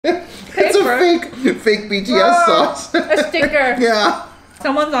fake BTS sauce. A sticker. Yeah.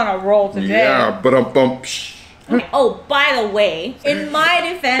 Someone's on a roll today. Yeah, but bump. Okay. Oh, by the way, in my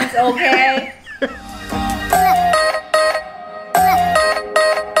defense, okay.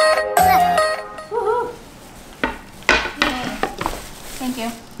 Thank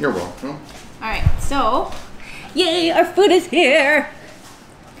you. You're welcome. Alright, so, yay, our food is here.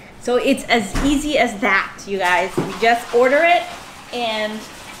 So it's as easy as that, you guys. You just order it and...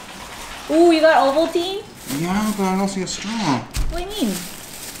 Ooh, you got Ovaltine? Yeah, but I don't see a straw. What do you mean?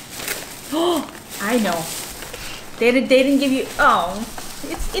 Oh, I know. They didn't give you... Oh,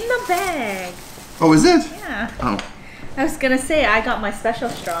 it's in the bag. Oh, is it? Yeah. Oh. I was gonna say, I got my special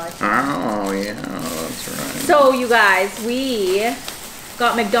straw. Oh, yeah, that's right. So, you guys, we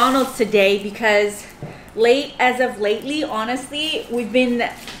got McDonald's today because as of lately, honestly, we've been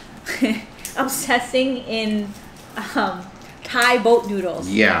obsessing in Thai boat noodles.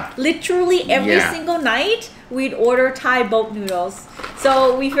 Yeah. Literally every single night, we'd order Thai boat noodles.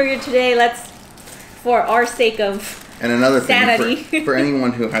 So we figured today, for our sake of and another sanity. thing, for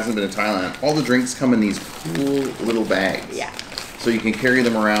anyone who hasn't been to Thailand, all the drinks come in these cool little bags. Yeah. So you can carry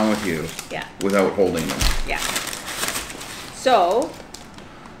them around with you. Yeah. Without holding them. Yeah. So.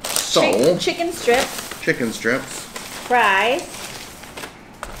 Chicken strips. Chicken strips. Fries.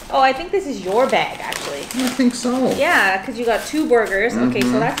 Oh, I think this is your bag, actually. I think so. Yeah, because you got 2 burgers. Okay,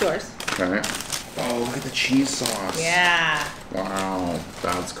 so that's yours. Okay. Oh, look at the cheese sauce. Yeah. Wow,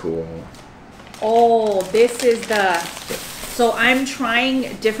 that's cool. Oh, this is so I'm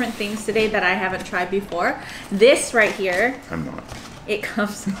trying different things today that I haven't tried before. This right here. I'm not. It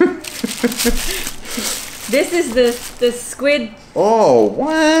comes. This is the squid. Oh,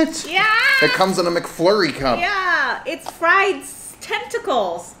 what? Yeah. It comes in a McFlurry cup. Yeah, it's fried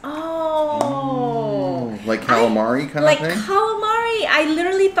tentacles. Oh. Like calamari kind of thing? Like calamari. I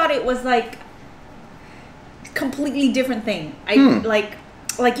literally thought it was like completely different thing.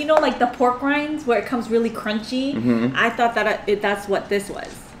 Like you know, like the pork rinds where it comes really crunchy. I thought that that's what this was.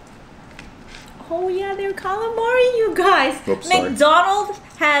 Oh yeah, they're calamari, you guys. Oops, sorry. McDonald's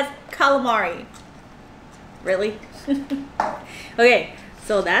has calamari. Really? Okay,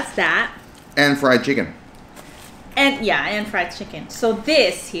 so that's that. And fried chicken. And yeah, and fried chicken. So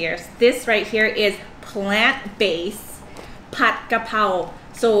this right here is plant-based pat kapao.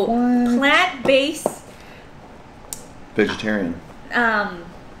 So plant-based vegetarian.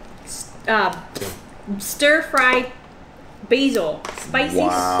 Stir-fried basil. Spicy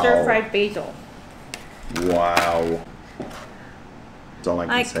stir-fried basil. Wow. That's all I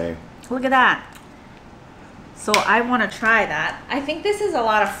can say. Look at that. So I want to try that. I think this is a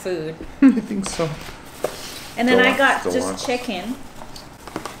lot of food. I think so. And then I got just chicken.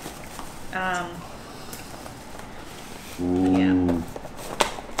 Ooh. Yeah.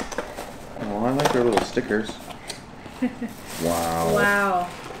 Oh, I like their little stickers. Wow. Wow.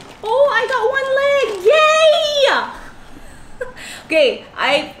 Oh, I got one leg. Yay! Okay,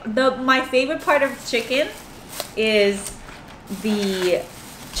 my favorite part of chicken is the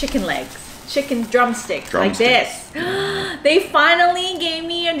chicken legs. Chicken drumstick. Like this. They finally gave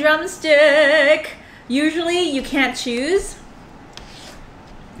me a drumstick. Usually you can't choose.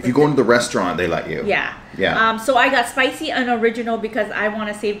 If you go into the restaurant, they let you. Yeah. Yeah. So I got spicy and original because I want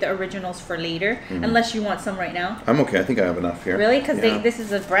to save the originals for later. Unless you want some right now. I'm okay. I think I have enough here. Really? Because this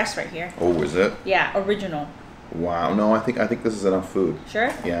is a breast right here. Oh, is it? Yeah, original. Wow. No, I think this is enough food.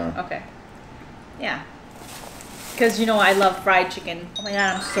 Sure? Yeah. Okay. Yeah. Because you know I love fried chicken. Oh my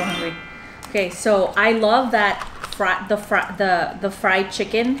god, I'm so hungry. Okay, so I love that the fried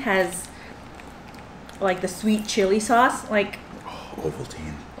chicken has like the sweet chili sauce, like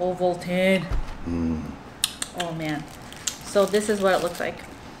Ovaltine. Ovaltine. Oh man. So this is what it looks like.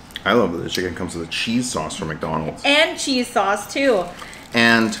 I love that the chicken comes with a cheese sauce from McDonald's. And cheese sauce too.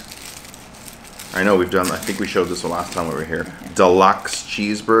 And I know I think we showed this the last time we were here. Deluxe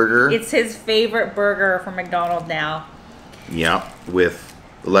cheeseburger. It's his favorite burger from McDonald's now. Yeah, with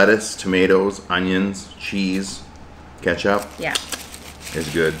lettuce, tomatoes, onions, cheese, ketchup. Yeah. It's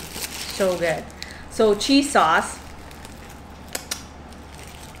good. So good. So cheese sauce.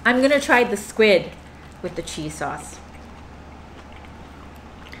 I'm going to try the squid with the cheese sauce.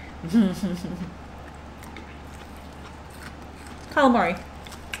 Calamari.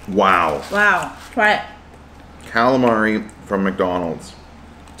 Wow. Wow. Try it. Calamari from McDonald's.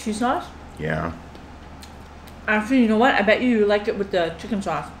 Cheese sauce? Yeah. Actually, you know what? I bet you liked it with the chicken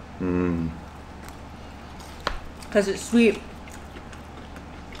sauce. Because it's sweet.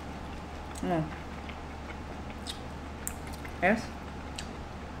 Yes?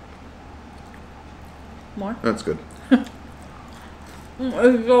 More? That's good. It's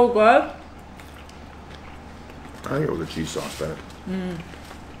so good. I think it was a cheese sauce better.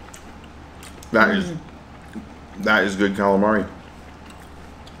 That is good calamari.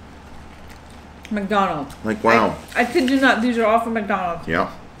 McDonald's. Like, wow. I kid you not, these are all from McDonald's.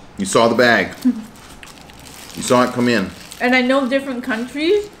 Yeah. You saw the bag. You saw it come in. And I know different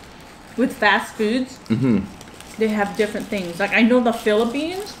countries with fast foods, they have different things. Like, I know the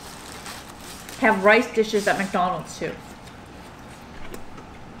Philippines have rice dishes at McDonald's too.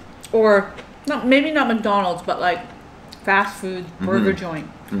 Or, maybe not McDonald's, but like fast food burger joint.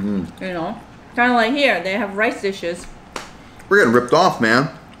 You know? Kind of like here, they have rice dishes. We're getting ripped off, man.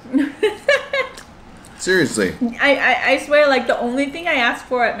 Seriously. I swear, like, the only thing I ask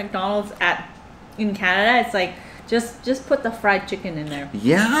for at McDonald's in Canada, it's like, just put the fried chicken in there.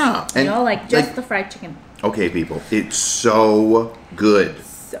 Yeah. You know, like, just the fried chicken. Okay, people. It's so good.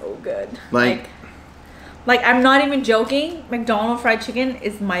 So good. Like, I'm not even joking. McDonald's fried chicken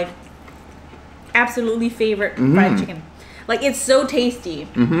is my absolutely favorite fried chicken. Like, it's so tasty.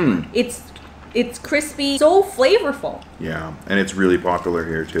 It's crispy, so flavorful. Yeah, and it's really popular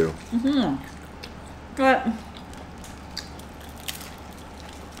here too. But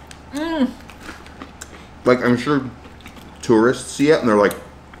like, I'm sure tourists see it and they're like,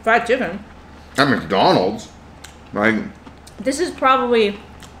 fried chicken at McDonald's. Like, this is probably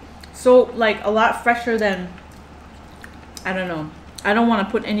so, like, a lot fresher than, I don't know. I don't want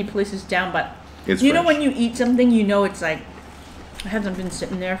to put any places down, but it's you fresh. know when you eat something, you know it's like, it hasn't been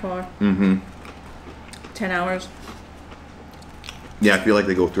sitting there for 10 hours. Yeah, I feel like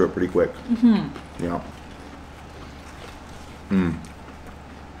they go through it pretty quick. Yeah. And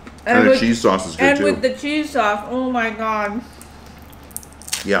the cheese sauce is good and too. with the cheese sauce, oh my god.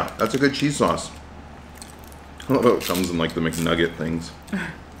 Yeah, that's a good cheese sauce. I love how it comes in like the McNugget things.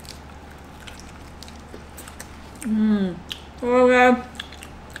 Oh god.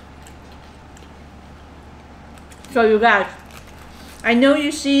 So you guys, I know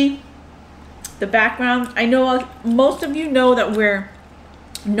you see the background. I know most of you know that we're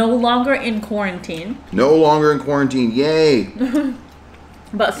no longer in quarantine. No longer in quarantine, yay!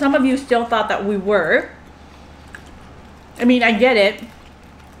 But some of you still thought that we were. I mean, I get it.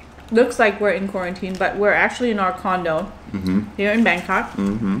 Looks like we're in quarantine, but we're actually in our condo here in Bangkok.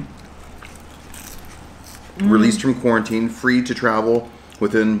 Released from quarantine, free to travel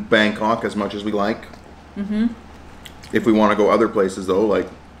within Bangkok as much as we like. If we want to go other places though, like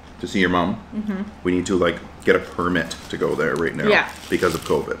to see your mom, we need to like get a permit to go there right now because of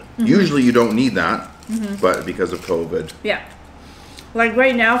COVID. Usually you don't need that, but because of COVID. Yeah. Like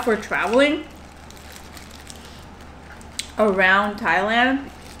right now for traveling around Thailand,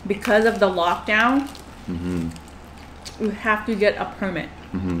 because of the lockdown, you have to get a permit.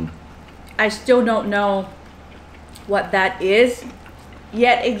 I still don't know what that is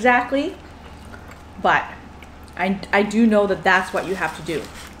yet exactly, but I do know that that's what you have to do.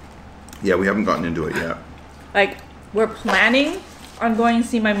 Yeah, we haven't gotten into it yet. Like, we're planning on going to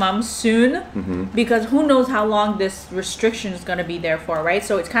see my mom soon because who knows how long this restriction is going to be there for, right?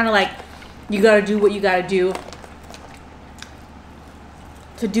 So it's kind of like you got to do what you got to do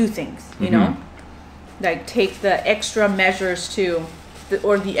to do things, you know? Like, take the extra measures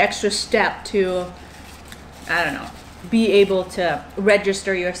or the extra step to, I don't know, be able to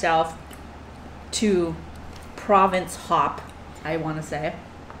register yourself to province hop, I want to say.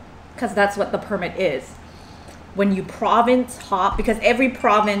 Because that's what the permit is. When you province hop, because every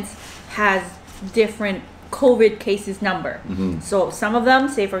province has different COVID cases number. So some of them,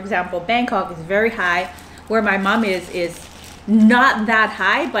 say for example, Bangkok is very high. Where my mom is not that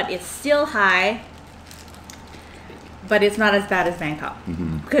high, but it's still high. But it's not as bad as Bangkok.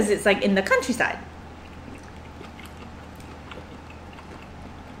 Because it's like in the countryside.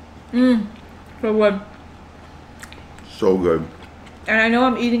 So good. So good. And I know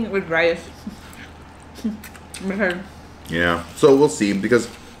I'm eating it with rice. Yeah, so we'll see, because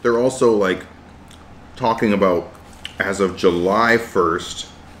they're also like talking about, as of July 1st,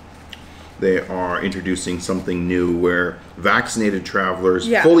 they are introducing something new where vaccinated travelers,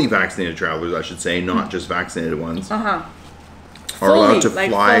 fully vaccinated travelers, I should say, not just vaccinated ones, are allowed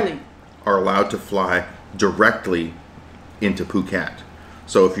to fly directly into Phuket.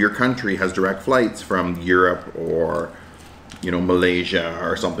 So if your country has direct flights from Europe or, you know, Malaysia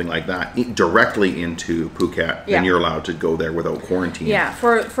or something like that, directly into Phuket, then you're allowed to go there without quarantine. Yeah,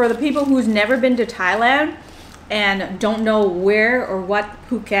 for the people who's never been to Thailand and don't know where or what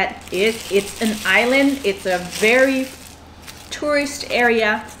Phuket is, it's an island. It's a very tourist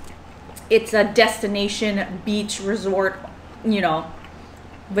area. It's a destination beach resort, you know,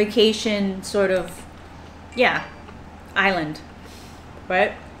 vacation sort of, island,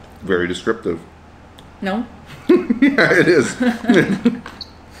 right? Very descriptive. No? Yeah, it is.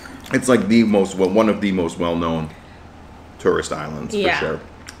 It's like one of the most well-known tourist islands for sure.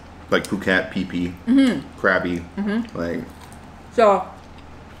 Like Phuket, Phi Phi, Krabi, like. So,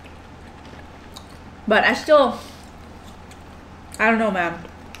 but I don't know, man.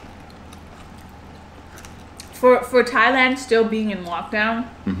 For Thailand still being in lockdown,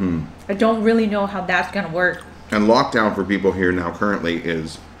 I don't really know how that's gonna work. And lockdown for people here now currently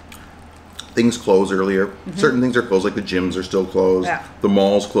is things close earlier. Certain things are closed, like the gyms are still closed. Yeah. The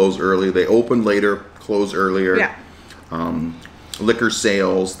malls close early. They open later, close earlier. Yeah. Liquor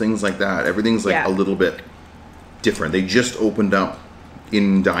sales, things like that. Everything's like a little bit different. They just opened up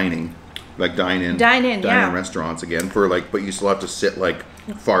in dining, like dine-in restaurants again for like, but you still have to sit like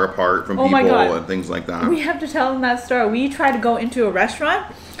far apart from people and things like that. We have to tell them that story. We tried to go into a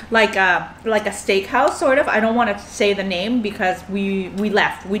restaurant, like a steakhouse sort of. I don't want to say the name because we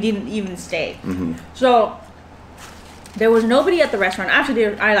left. We didn't even stay. So there was nobody at the restaurant.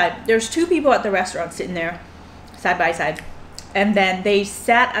 Actually, there's two people at the restaurant sitting there, side by side, and then they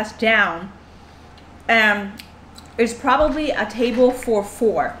sat us down. It's probably a table for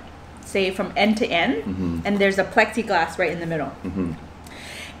 4, say from end to end, and there's a plexiglass right in the middle.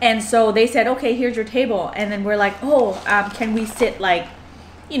 And so they said, okay, here's your table. And then we're like, oh, can we sit like,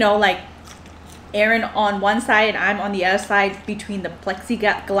 you know, like Aaron on one side and I'm on the other side between the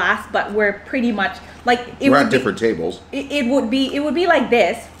plexiglass, but we're pretty much like we're at different tables. It would be like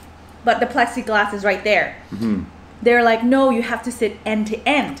this, but the plexiglass is right there. They're like, no, you have to sit end to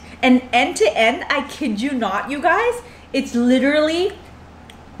end. And end to end, I kid you not, you guys, it's literally. It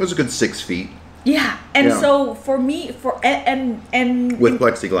was a good 6 feet. Yeah, and so for me, and with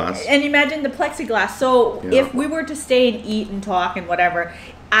plexiglass, and imagine the plexiglass. So if we were to stay and eat and talk and whatever,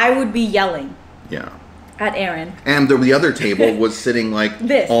 I would be yelling. Yeah. At Aaron. And the other table was sitting like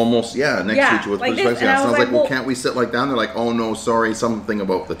this. Almost next to each other with like plexiglass. And I was like, well, can't we sit like that? And they're like, oh no, sorry, something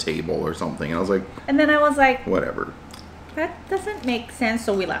about the table or something. And I was like, and then I was like, whatever. That doesn't make sense,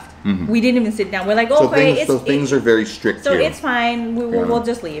 so we left. We didn't even sit down. We're like, okay, so things are very strict so here. it's fine. We'll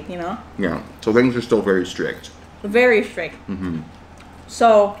just leave, you know? Yeah. So things are still very strict. Very strict.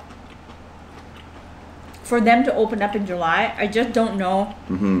 So for them to open up in July, I just don't know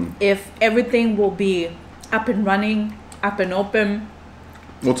if everything will be up and running, up and open.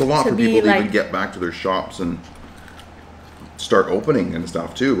 Well, it's a lot for people to even get back to their shops and start opening and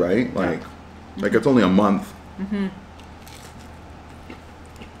stuff too, right? Like it's only a month.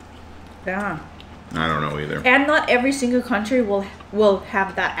 Yeah. I don't know either. And not every single country will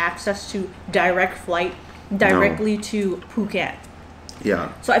have that access to direct flight directly to Phuket.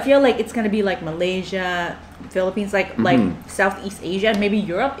 Yeah. So I feel like it's gonna be like Malaysia, Philippines, like Southeast Asia, and maybe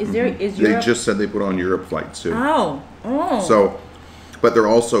Europe. Is Europe? They just said they put on Europe flights too. Oh. So, but they're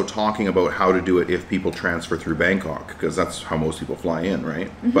also talking about how to do it if people transfer through Bangkok, because that's how most people fly in,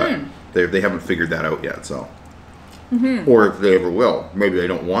 right? But they haven't figured that out yet. So. Or if they ever will. Maybe they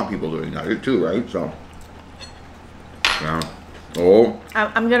don't want people doing that too, right? So, yeah. Oh.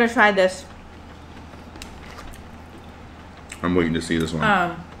 I'm going to try this. I'm waiting to see this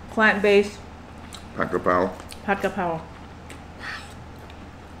one. Plant-based. Pad Kapao. Pad Kapao.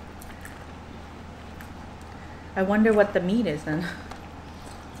 I wonder what the meat is then.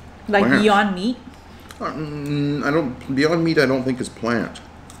 Like plant. Beyond Meat? Beyond Meat I don't think is plant.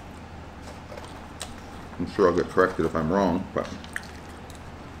 I'm sure I'll get corrected if I'm wrong, but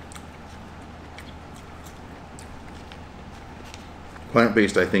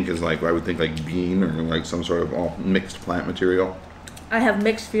plant-based I think is like, I would think like bean or like some sort of all mixed plant material. I have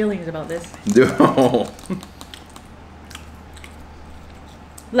mixed feelings about this. No.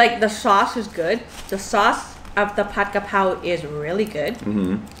 Like the sauce is good. The sauce of the Pad Kapao is really good.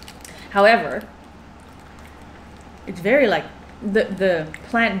 However, it's very like the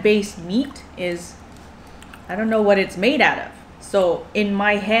plant-based meat is, I don't know what it's made out of. So in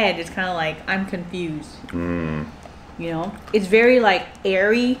my head, it's kind of like I'm confused. You know, it's very like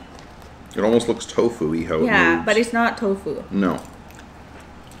airy. It almost looks tofu-y how it moves. Yeah, but it's not tofu. No.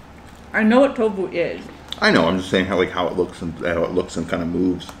 I know what tofu is. I know. I'm just saying how it looks and kind of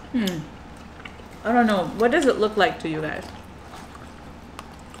moves. I don't know. What does it look like to you guys?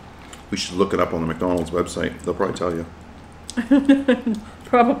 We should look it up on the McDonald's website. They'll probably tell you.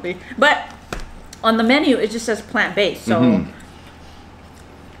 Probably, but on the menu it just says plant-based, so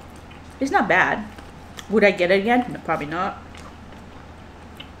it's not bad. Would I get it again? No, probably not.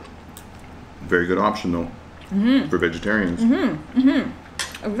 Very good option though for vegetarians.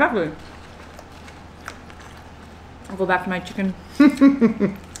 Exactly. I'll go back to my chicken.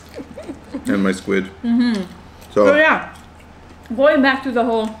 And my squid. So yeah, going back to the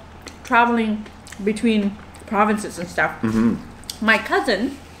whole traveling between provinces and stuff. My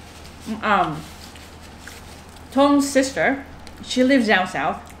cousin, Tong's sister, she lives down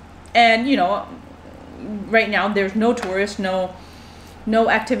south, and you know, right now there's no tourists, no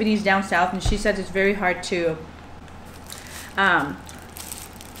activities down south, and she said it's very hard to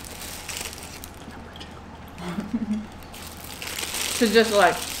to just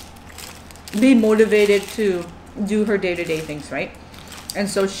like be motivated to do her day-to-day things, right? And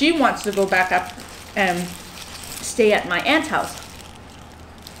so she wants to go back up and stay at my aunt's house,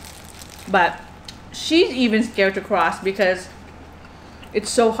 but she's even scared to cross because it's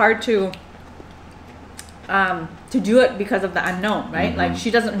so hard to do it because of the unknown, right? Like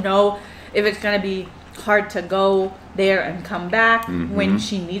she doesn't know if it's gonna be hard to go there and come back when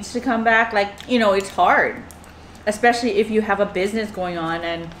she needs to come back. Like, you know, it's hard, especially if you have a business going on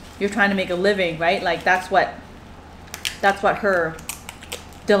and you're trying to make a living, right? Like that's what her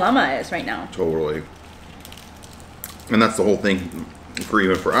dilemma is right now. Totally. And that's the whole thing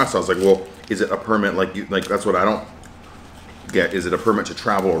for us. I was like, well, is it a permit? Like that's what I don't get. Is it a permit to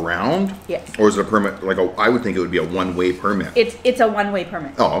travel around? Yes. Or is it a permit, like I would think it would be a one-way permit. It's a one-way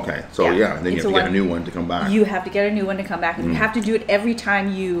permit. Oh, okay. So yeah, and then you have to get a new one to come back. You have to get a new one to come back, and you have to do it every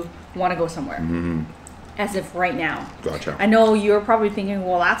time you want to go somewhere. As if right now. Gotcha. I know you're probably thinking,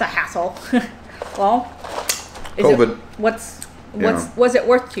 well, that's a hassle. Well, COVID. What's it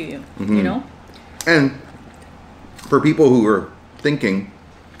worth to you? You know? And for people who are thinking,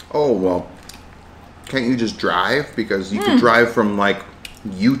 oh, well, can't you just drive? Because you could drive from like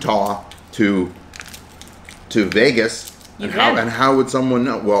Utah to Vegas. And how would someone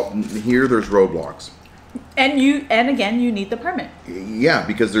know? Well, here there's roadblocks. And again, you need the permit. Yeah,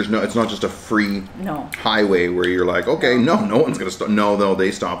 because it's not just a free highway where you're like, okay, no one's gonna stop. No,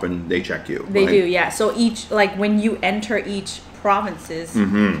 they stop and they check you. They do, yeah. So each, like when you enter each provinces,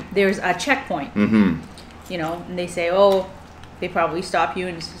 there's a checkpoint. You know, and they say, oh, they probably stop you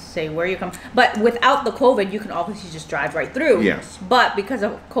and say where you come. But without the COVID, you can obviously just drive right through. Yes. But because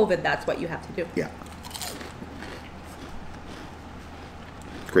of COVID, that's what you have to do. Yeah.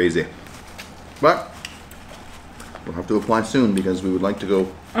 Crazy. But we'll have to apply soon because we would like to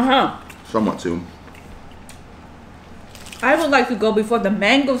go somewhat soon. I would like to go before the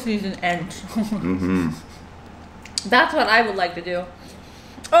mango season ends. That's what I would like to do.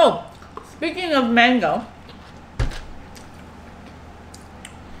 Oh, speaking of mango.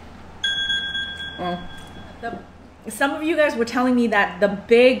 Some of you guys were telling me that the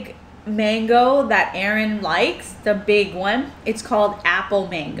big mango that Aaron likes, the big one, it's called apple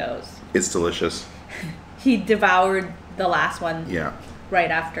mangoes. It's delicious. He devoured the last one. Yeah. Right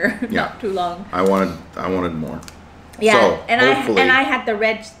after, not too long. I wanted more. Yeah, so, and I had the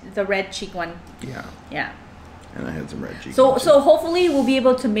red cheek one. Yeah. Yeah. And I had some red cheek. So hopefully we'll be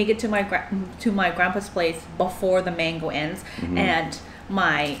able to make it to my grandpa's place before the mango ends. And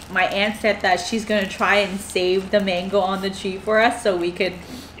my aunt said that she's gonna try and save the mango on the tree for us so we could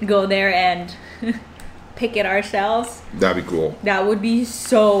go there and pick it ourselves. That'd be cool. That would be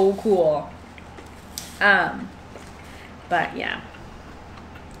so cool. But yeah.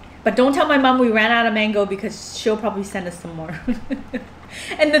 But don't tell my mom we ran out of mango because she'll probably send us some more.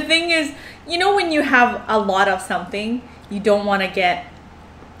 And the thing is, you know, when you have a lot of something, you don't want to get,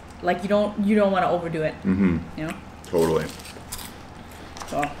 like, you don't want to overdo it. You know? Totally.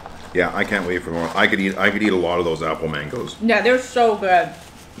 So. Yeah, I can't wait for more. I could eat a lot of those apple mangoes. Yeah, they're so good.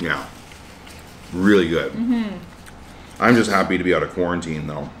 Yeah. Really good. I'm just happy to be out of quarantine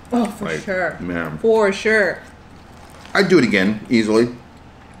though. Oh, for sure. Man. For sure. I'd do it again easily.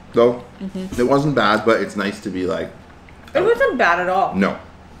 Though it wasn't bad, but it's nice to be like. It wasn't bad at all. No,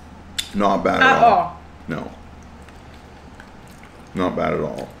 not bad at all. No, not bad at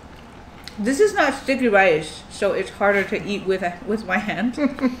all. This is not sticky rice, so it's harder to eat with my hands.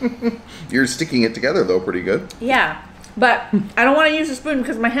 You're sticking it together though, pretty good. Yeah, but I don't want to use a spoon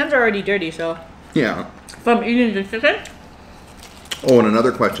because my hands are already dirty. So yeah, from eating the chicken. Oh, and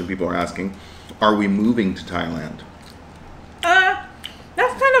another question people are asking: are we moving to Thailand?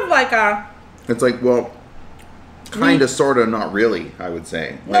 That's kind of like a... It's like, well, kind of, sort of, not really, I would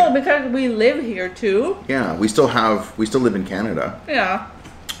say. Like, no, because we live here too. Yeah, we still live in Canada. Yeah.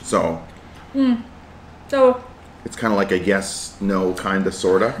 So. So. It's kind of like a yes, no, kind of,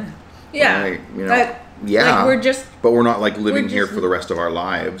 sort of. Yeah. Like, you know, yeah. Like but we're not like living here for the rest of our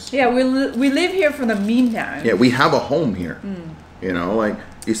lives. Yeah, we live here for the meantime. Yeah, we have a home here. You know, like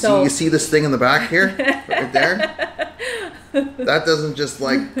you see this thing in the back here, right there. That doesn't just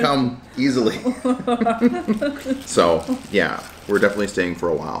like come easily. So yeah, we're definitely staying for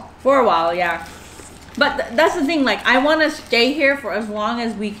a while. For a while, yeah. But that's the thing. Like, I want to stay here for as long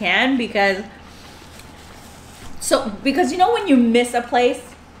as we can because So, because you know when you miss a place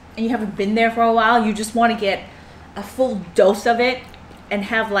and you haven't been there for a while, you just want to get a full dose of it and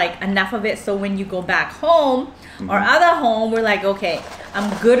have like enough of it so when you go back home or other home, we're like, okay,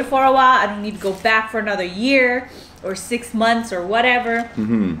 I'm good for a while. I don't need to go back for another year or 6 months or whatever.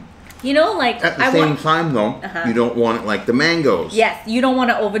 You know, like at the same time though, you don't want it like the mangoes. Yes, you don't want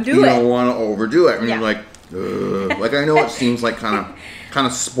to overdo it. You don't want to overdo it. I mean, like, like I know it seems like kind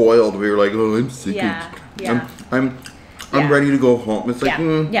of spoiled. We were like, oh, I'm sick. I'm ready to go home. It's like,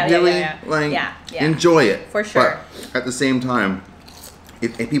 really, like, enjoy it for sure. But at the same time,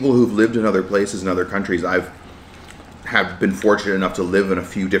 if people who've lived in other places in other countries, have been fortunate enough to live in a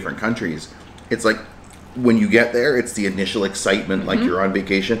few different countries. It's like when you get there, it's the initial excitement, like you're on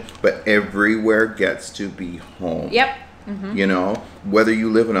vacation, but everywhere gets to be home. Yep. You know, whether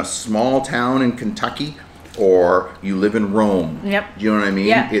you live in a small town in Kentucky or you live in Rome. Yep. Do you know what I mean?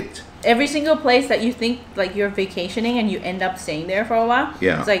 Yeah. Every single place that you think like you're vacationing and you end up staying there for a while.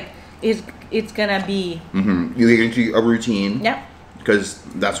 Yeah. It's like it's gonna be. You get into a routine. Yep. Because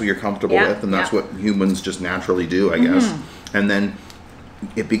that's what you're comfortable with, and that's what humans just naturally do, I guess. And then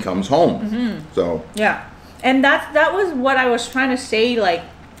it becomes home. So yeah, and that was what I was trying to say. Like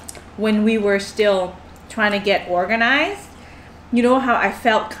when we were still trying to get organized, you know how I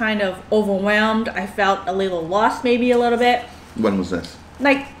felt kind of overwhelmed. I felt a little lost, maybe a little bit. When was this?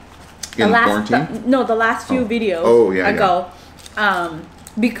 Like in quarantine? The last few videos ago.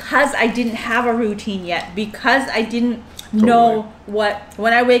 Because I didn't have a routine yet. Because I didn't know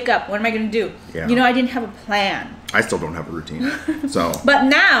when I wake up, what am I going to do? Yeah. You know, I didn't have a plan. I still don't have a routine. So but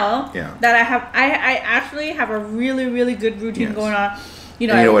now that I actually have a really, really good routine going on. You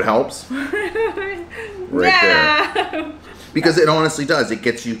know, and you know what helps? There. Because it honestly does. It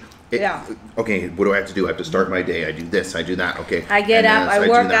gets you. Okay, what do I have to do? I have to start my day. I do this. I do that. Okay. I get up. I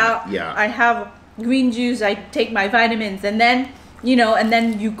work out. Yeah. I have green juice. I take my vitamins, and then you know, and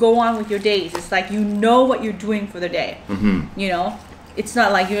then you go on with your days. It's like you know what you're doing for the day. You know, it's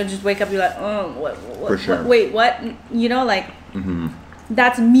not like you just wake up. You're like, oh, what? For sure. Wait, what? You know, like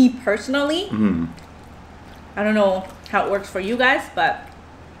that's me personally. I don't know how it works for you guys, but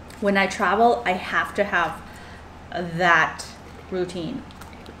when I travel, I have to have that routine.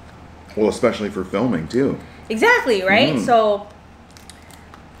 Well, especially for filming too. Exactly, right? So,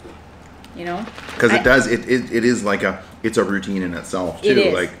 you know, because it is like it's a routine in itself too. It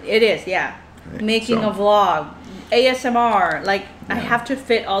is. Like it is, yeah. Right. Making a vlog, ASMR, like I have to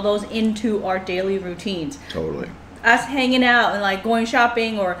fit all those into our daily routines. Totally. Us hanging out and like going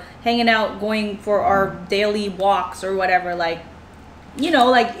shopping or hanging out, going for our daily walks or whatever, like, you know,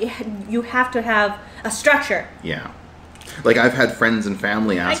 like you have to have a structure. Yeah. Like I've had friends and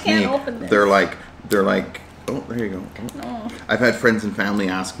family ask me, they're like, oh, there you go. Oh. No. I've had friends and family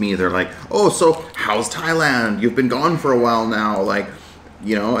ask me, they're like, oh, so how's Thailand? You've been gone for a while now. Like,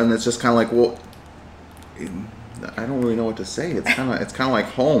 you know, and it's just kind of like, well, I don't really know what to say. It's kind of like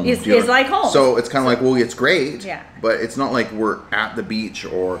home. It's like home. So it's kind of like, well, it's great. Yeah. But it's not like we're at the beach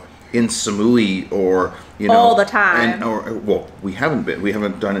or in Samui or, you know. All the time. Well, we haven't been. We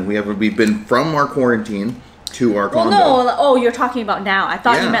haven't done it. We've been from our quarantine to our condo. Well, no. Oh, you're talking about now. I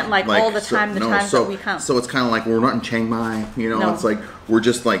thought you meant like all the time, times that we come. So it's kind of like we're not in Chiang Mai, you know. No. It's like we're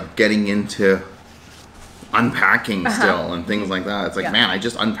just like getting into unpacking still and things like that. It's like, man, I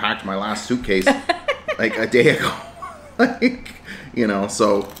just unpacked my last suitcase like a day ago. Like, you know,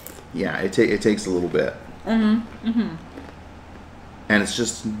 so yeah, it takes a little bit. And it's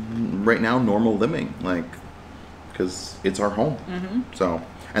just right now normal living, like, because it's our home. So.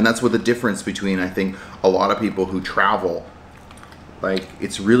 And that's what the difference between, I think, a lot of people who travel, like,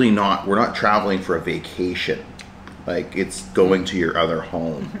 it's really not, we're not traveling for a vacation. Like, it's going to your other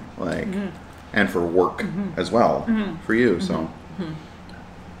home, like, and for work as well, for you, so.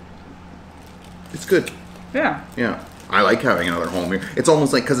 It's good. Yeah. Yeah. I like having another home here. It's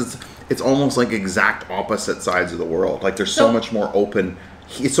almost like, because it's almost like exact opposite sides of the world. Like, there's so much more open.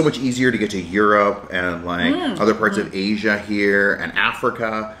 It's so much easier to get to Europe and like other parts of Asia here and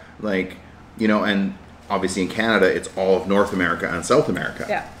Africa, like, you know, and obviously in Canada, it's all of North America and South America.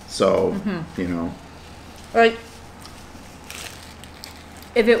 Yeah. So, you know. Like,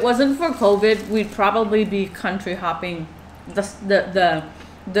 if it wasn't for COVID, we'd probably be country hopping the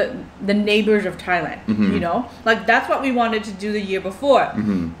neighbors of Thailand, you know? Like, that's what we wanted to do the year before.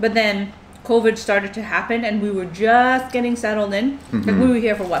 But then COVID started to happen and we were just getting settled in. Like we were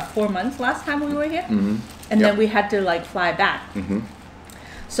here for what, 4 months last time we were here? And then we had to like fly back.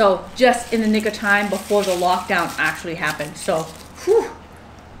 So just in the nick of time before the lockdown actually happened. So, whew,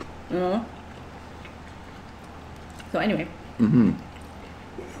 you know. So anyway.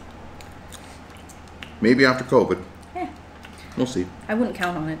 Maybe after COVID. Yeah. We'll see. I wouldn't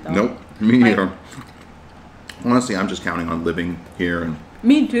count on it though. Nope. Me neither. Honestly, I'm just counting on living here and.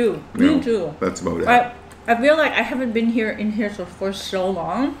 Me too. You Me too. That's about it. I feel like I haven't been in here for so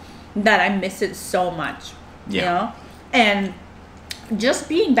long that I miss it so much. Yeah. You know? And just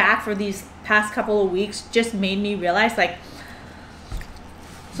being back for these past couple of weeks just made me realize like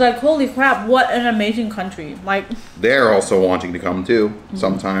it's like holy crap, what an amazing country. Like they're also wanting to come too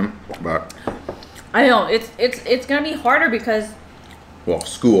sometime, but I know it's gonna be harder because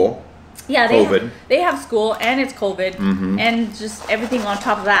school. Yeah, COVID. They have school and it's COVID and just everything on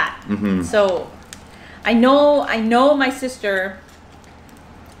top of that. So I know my sister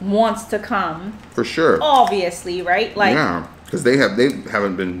wants to come. For sure. Obviously, right? Like yeah, because they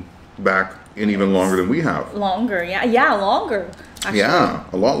haven't been back in even longer than we have. Longer, yeah, longer. Actually. Yeah,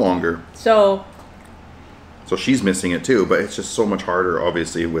 a lot longer. So she's missing it too, but it's just so much harder,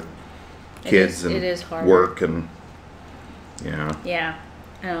 obviously, with kids it is and work and yeah. Yeah,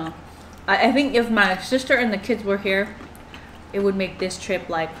 I know. I think if my sister and the kids were here, it would make this trip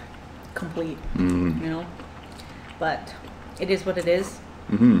like complete. You know, but it is what it is.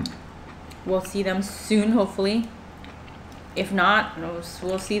 We'll see them soon, hopefully. If not,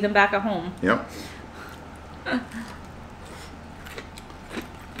 we'll see them back at home. Yep.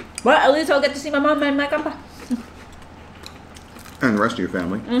 But at least I'll get to see my mom and my grandpa. And the rest of your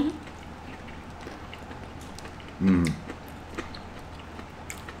family.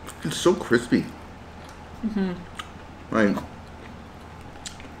 It's so crispy. Like,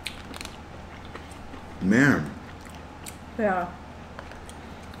 man. Yeah.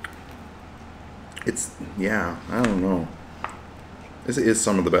 It's, yeah, I don't know. This is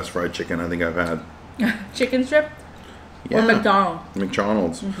some of the best fried chicken I think I've had. Chicken strip? Yeah. Or McDonald's?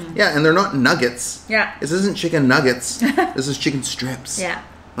 McDonald's. Yeah, and they're not nuggets. Yeah. This isn't chicken nuggets. This is chicken strips. Yeah.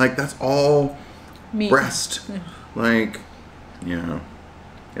 Like, that's all Meat. breast. Like, yeah.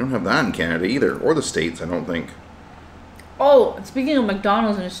 They don't have that in Canada either. Or the States, I don't think. Oh, speaking of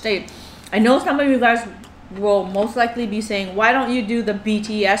McDonald's in the States, I know some of you guys will most likely be saying, why don't you do the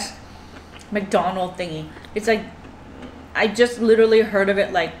BTS McDonald's thingy? It's like, I just literally heard of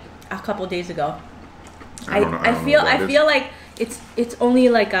it like a couple days ago. I feel like it's only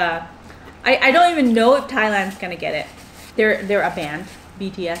like a, I don't even know if Thailand's gonna get it. They're a band,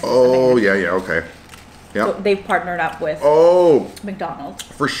 BTS. Oh, yeah, okay. Yeah. So they've partnered up with McDonald's.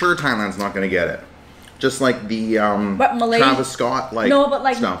 For sure Thailand's not going to get it. Just like the but Travis Scott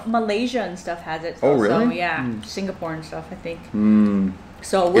stuff. Malaysia and stuff has it. Oh, really? So, yeah, Singapore and stuff, I think.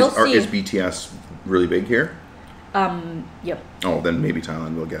 So we'll see. Is BTS really big here? Yep. Oh, then maybe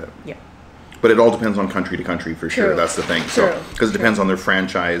Thailand will get it. Yep. But it all depends on country to country for sure. True. That's the thing. True. Because it depends on their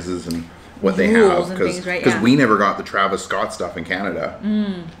franchises and what they rules have. and things, right? Because we never got the Travis Scott stuff in Canada.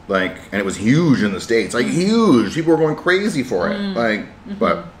 Like, and it was huge in the States. Like, huge. People were going crazy for it. Like,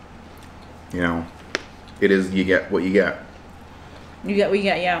 but, you know, it is, you get what you get. You get what you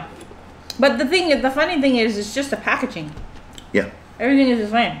get, yeah. But the funny thing is, it's just the packaging. Yeah. Everything is the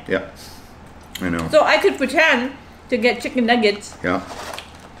same. Yeah. I know. So I could pretend to get chicken nuggets. Yeah.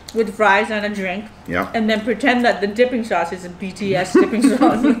 With fries and a drink. Yeah. And then pretend that the dipping sauce is a BTS dipping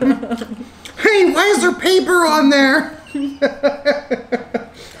sauce. Hey, why is there paper on there? It's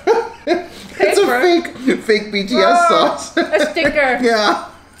a fake BTS sauce. A sticker. Yeah.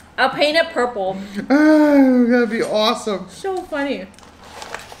 I'll paint it purple. Oh, that'd be awesome. So funny.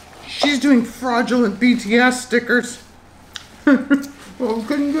 She's doing fraudulent BTS stickers. Oh,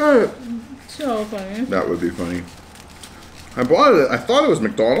 couldn't get it. So funny. That would be funny. I bought it. I thought it was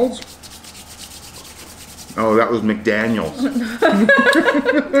McDonald's. Oh, that was McDaniel's.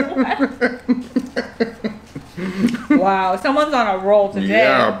 Wow, someone's on a roll today.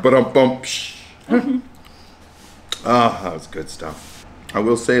 Yeah, but that was good stuff. I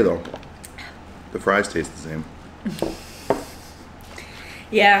will say though, the fries taste the same.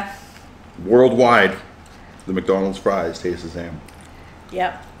 Yeah. Worldwide, the McDonald's fries taste the same.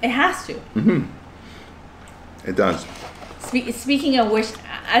 Yep, it has to. It does. Speaking of which,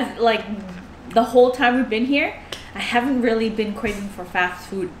 as like the whole time we've been here, I haven't really been craving for fast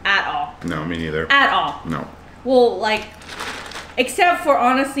food at all. No, me neither. At all. No. Well, like, except for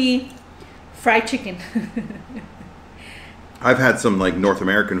honestly, fried chicken. I've had some like North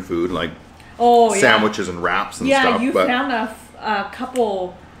American food, like sandwiches and wraps and stuff. Yeah, you found a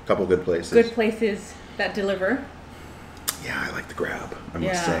couple good places. Good places that deliver. Yeah, I like the Grab, I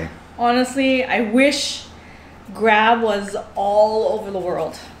must say. Honestly, I wish Grab was all over the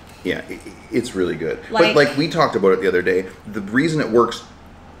world. Yeah, it's really good. But like we talked about it the other day, the reason it works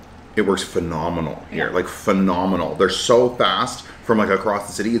it works phenomenal here. Yeah. Like phenomenal. They're so fast from like across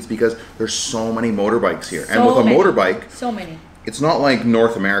the city. It's because there's so many motorbikes here. And with a motorbike, so many. It's not like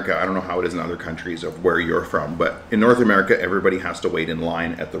North America. I don't know how it is in other countries of where you're from, but in North America, everybody has to wait in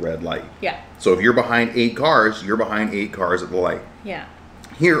line at the red light. Yeah. So if you're behind 8 cars, you're behind 8 cars at the light. Yeah.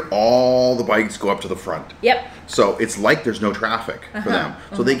 Here, all the bikes go up to the front. Yep. So it's like there's no traffic for them.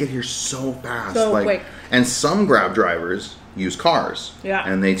 So they get here so fast. So quick. And some Grab drivers use cars. Yeah.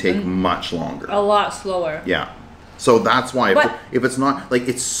 And they take much longer. A lot slower. Yeah. So that's why But- if it's not like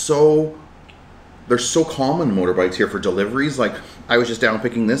it's so they're so common motorbikes here for deliveries. Like I was just down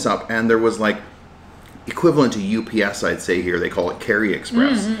picking this up and there was like equivalent to UPS, I'd say here. They call it Carry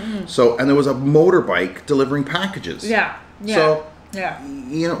Express. So and there was a motorbike delivering packages. Yeah. Yeah. So yeah.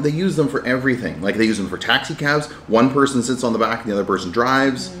 you know, they use them for everything. Like they use them for taxi cabs. One person sits on the back and the other person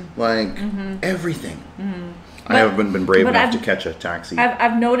drives. Like everything. I haven't been brave enough to catch a taxi.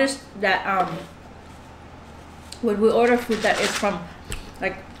 I've noticed that when we order food that is from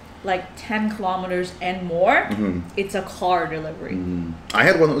like 10 kilometers and more, it's a car delivery. I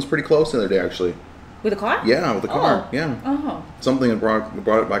had one that was pretty close the other day, actually. With a car? Yeah, with a car. Oh. Yeah. Oh. Something had brought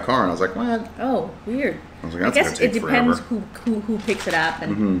it by car, and I was like, what? Oh, weird. I was like, I that's guess gonna it take depends forever. who picks it up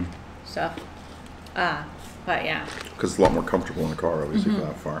and stuff. But yeah. Because it's a lot more comfortable in a car, obviously, for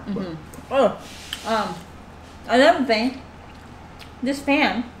that far. But. Oh, another thing. This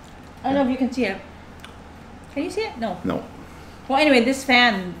fan. I don't know if you can see it. Can you see it? No. No. Well, anyway, this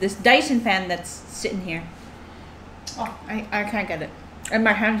fan, this Dyson fan that's sitting here. Oh, I can't get it. And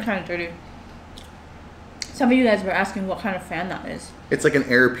my hand's kind of dirty. Some of you guys were asking what kind of fan that is. It's like an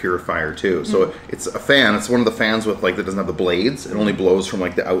air purifier too. So it's a fan. It's one of the fans with like that doesn't have the blades. It only blows from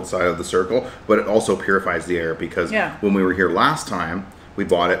like the outside of the circle, but it also purifies the air because when we were here last time, we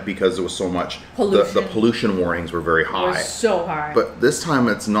bought it because there was so much pollution. The pollution warnings were very high. It was so high. But this time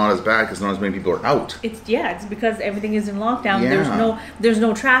it's not as bad because not as many people are out. It's because everything is in lockdown. Yeah. There's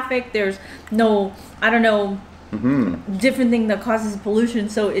no traffic. There's no different thing that causes pollution.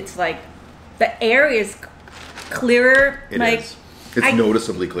 So it's like the air is clearer. It is. It's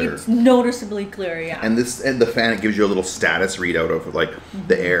noticeably clearer. It's noticeably clearer, yeah. And the fan, it gives you a little status readout of like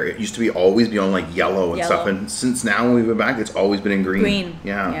the air. It used to always be on like yellow and stuff, and since now when we've been back, it's always been in green. Green.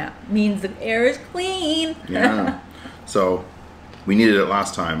 Yeah. Yeah. Means the air is clean. Yeah. So we needed it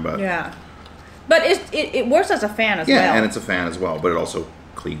last time, but yeah. But it works as a fan as well. Yeah, and it's a fan as well, but it also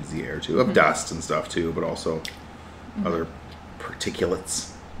cleans the air too of dust and stuff too, but also other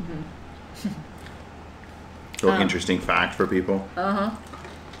particulates. Little interesting fact for people. And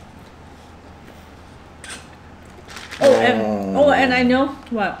I know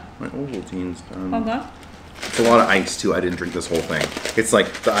what. My Ovaltine's done. Okay. It's a lot of ice too. I didn't drink this whole thing. It's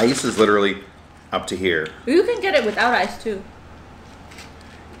like the ice is literally up to here. You can get it without ice too.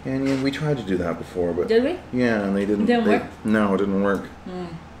 And yeah, we tried to do that before, but did we? Yeah, and they didn't. Didn't work? No, it didn't work.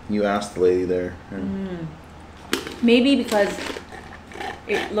 You asked the lady there. Maybe because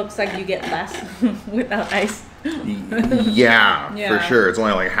it looks like you get less without ice. Yeah, for sure. It's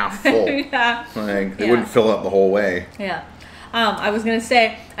only like half full. Yeah. Like they wouldn't fill up the whole way. Yeah. I was gonna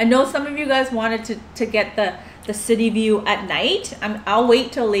say, I know some of you guys wanted to get the city view at night. I'll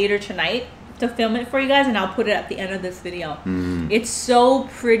wait till later tonight to film it for you guys, and I'll put it at the end of this video. It's so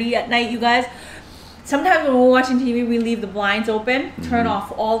pretty at night, you guys. Sometimes when we're watching TV, we leave the blinds open, turn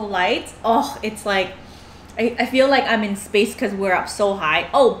off all the lights. Oh, it's like I feel like I'm in space because we're up so high.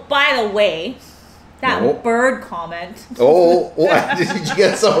 Oh, by the way, that bird comment. Oh, what? Did you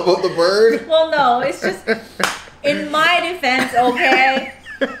get some about the bird? Well, no, it's just in my defense, okay?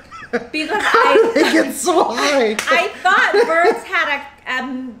 Because How did they get so high? I thought birds had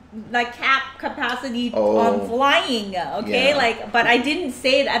a cap capacity on flying, okay? Yeah. But I didn't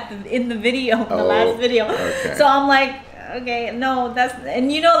say it in the video, the last video. Okay. So I'm like, okay, no,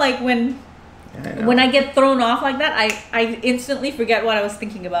 and you know, like when I get thrown off like that, I instantly forget what I was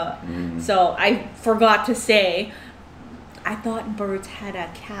thinking about. So I forgot to say, I thought birds had a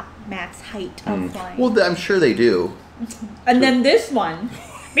cap max height of flying. Well, I'm sure they do. And then this one,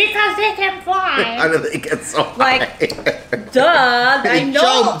 because they can fly. How do they get so high? Like, duh. I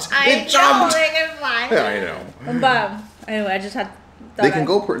know they can fly. I know. But anyway, I just had. They can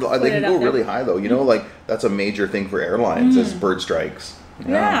go really high though. You know, like that's a major thing for airlines is bird strikes.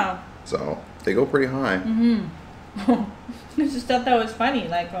 Yeah. So they go pretty high. I just thought that was funny.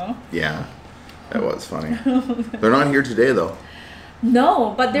 Like, oh. Yeah, that was funny. They're not here today though.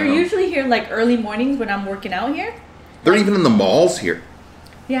 No, but they're usually here like early mornings when I'm working out here. They're even in the malls here.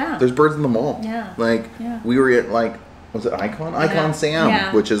 Yeah. There's birds in the mall. Yeah. Like we were at was it Icon? Icon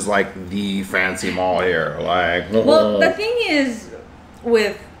Sam, which is like the fancy mall here. Like well, the thing is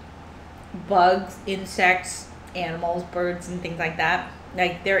with bugs, insects, animals, birds, and things like that.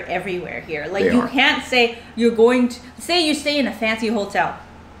 Like, they're everywhere here. Like, They you are. can't say you're going to... Say you stay in a fancy hotel.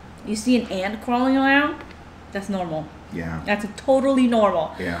 You see an ant crawling around, that's normal. Yeah. That's totally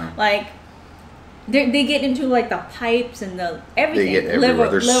normal. Yeah. Like, they get into, like, the pipes and the everything. They get everywhere.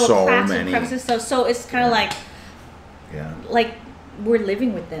 There's so cracks and many. crevices. So it's kind of Yeah. like we're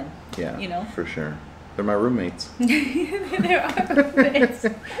living with them. Yeah. You know? For sure. They're my roommates. There are bits.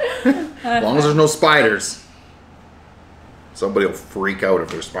 As long as there's no spiders. Somebody will freak out if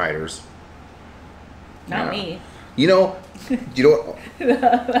there's spiders. Not Yeah. me. You know what?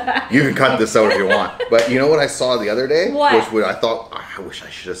 You can cut this out if you want. But you know what I saw the other day? What? Which I thought, I wish I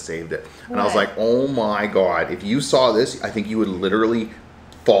should have saved it. And I was What? like, oh my God. If you saw this, I think you would literally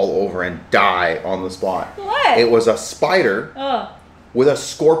fall over and die on the spot. What? It was a spider Oh. with a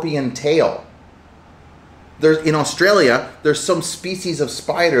scorpion tail. There's in Australia, there's some species of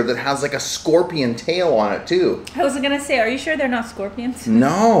spider that has like a scorpion tail on it too. I was gonna say, are you sure they're not scorpions?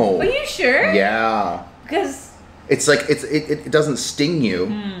 No. Are you sure? Yeah. Because It's like it doesn't sting you.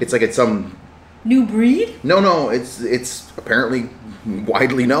 It's like it's some new breed? no. It's apparently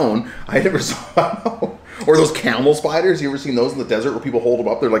widely known. I never saw or those camel spiders. You ever seen those in the desert where people hold them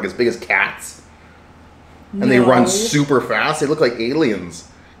up? They're like as big as cats, and they run super fast. They look like aliens.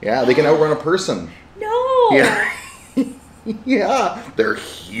 Yeah, they can outrun a person. No. Yeah. Yeah, they're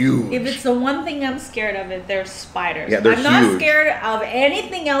huge. If it's the one thing I'm scared of, they're spiders. Yeah, they're I'm not huge. scared of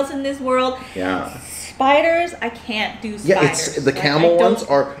anything else in this world. Yeah. Spiders, I can't do spiders. Yeah, it's the Like, camel I don't- ones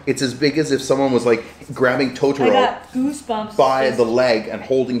are. It's as big as if someone was like grabbing I Totoro got goosebumps. by just- the leg and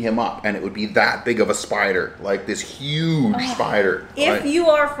holding him up, and it would be that big of a spider, like this huge spider. If Like, you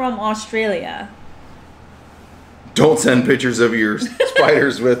are from Australia, don't send pictures of your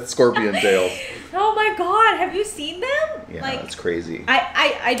spiders with scorpion tails. oh my God, have you seen them? Yeah, like, it's crazy.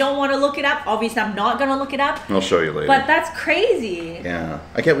 I don't want to look it up. Obviously, I'm not gonna look it up. I'll show you later. But that's crazy. Yeah,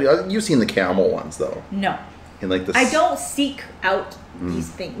 I can't believe you've seen the camel ones though. No, In like the I don't seek out these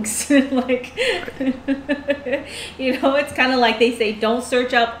things. Like, you know, it's kind of like they say, don't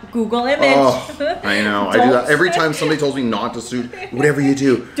search up Google image. Oh, I know. I do Don't- that every time somebody tells me not to suit. Whatever you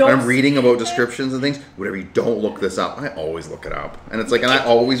do, Don't- when I'm reading about descriptions and things. Whatever you don't look this up. I always look it up, and it's like, and I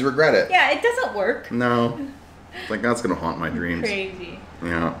always regret it. Yeah, it doesn't work. No, it's like that's gonna haunt my dreams. Crazy.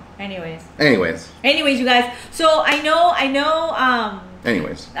 Yeah. Anyways, Anyways. you guys. So I know.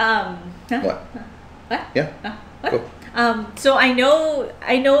 Anyways. Huh? What? What? Yeah. What? Go. So I know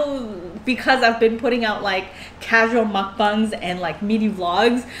because I've been putting out like casual mukbangs and like mini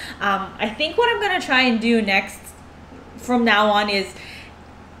vlogs. I think what I'm gonna try and do next from now on is,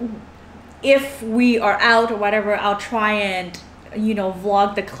 if we are out or whatever, I'll try and, you know,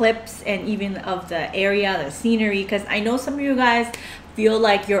 vlog the clips and even of the area, the scenery, because I know some of you guys feel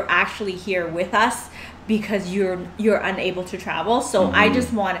like you're actually here with us because you're unable to travel. So I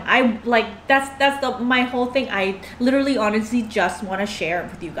just want, that's my whole thing. I literally honestly just want to share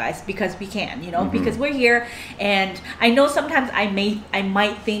it with you guys because we can, you know, because we're here. And I know sometimes I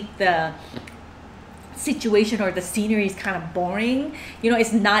might think the situation or the scenery is kind of boring, you know,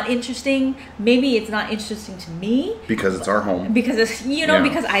 it's not interesting. Maybe it's not interesting to me Because it's our home. because it's, you know, Yeah.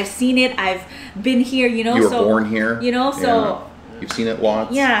 because I've seen it, I've been here, you know. You were so, born here. you know, so Yeah. You've seen it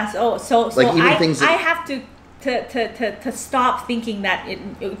lots. yeah, so Like, even I, things that- I have to stop thinking that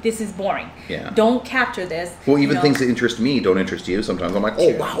this is boring. Yeah. Don't capture this. Well, you even know. things that interest me don't interest you. Sometimes I'm like,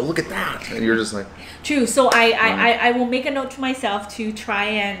 oh True. wow, look at that, and you're just like, True. So I will make a note to myself to try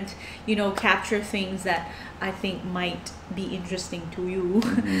and, you know, capture things that I think might be interesting to you.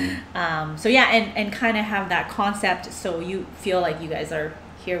 So yeah, and kind of have that concept so you feel like you guys are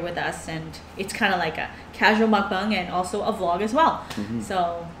here with us, and it's kind of like a casual mukbang and also a vlog as well.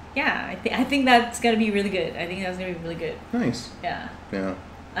 So yeah, I think that's gonna be really good. I think that's gonna be really good. nice. Yeah. Yeah.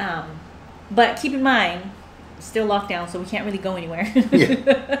 But keep in mind, still locked down, so we can't really go anywhere.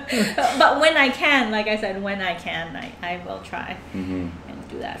 Yeah. But when I can, like I said, when I can, I will try and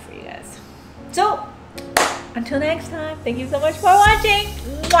do that for you guys. So until next time, thank you so much for watching.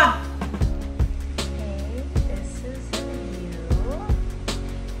 Mwah!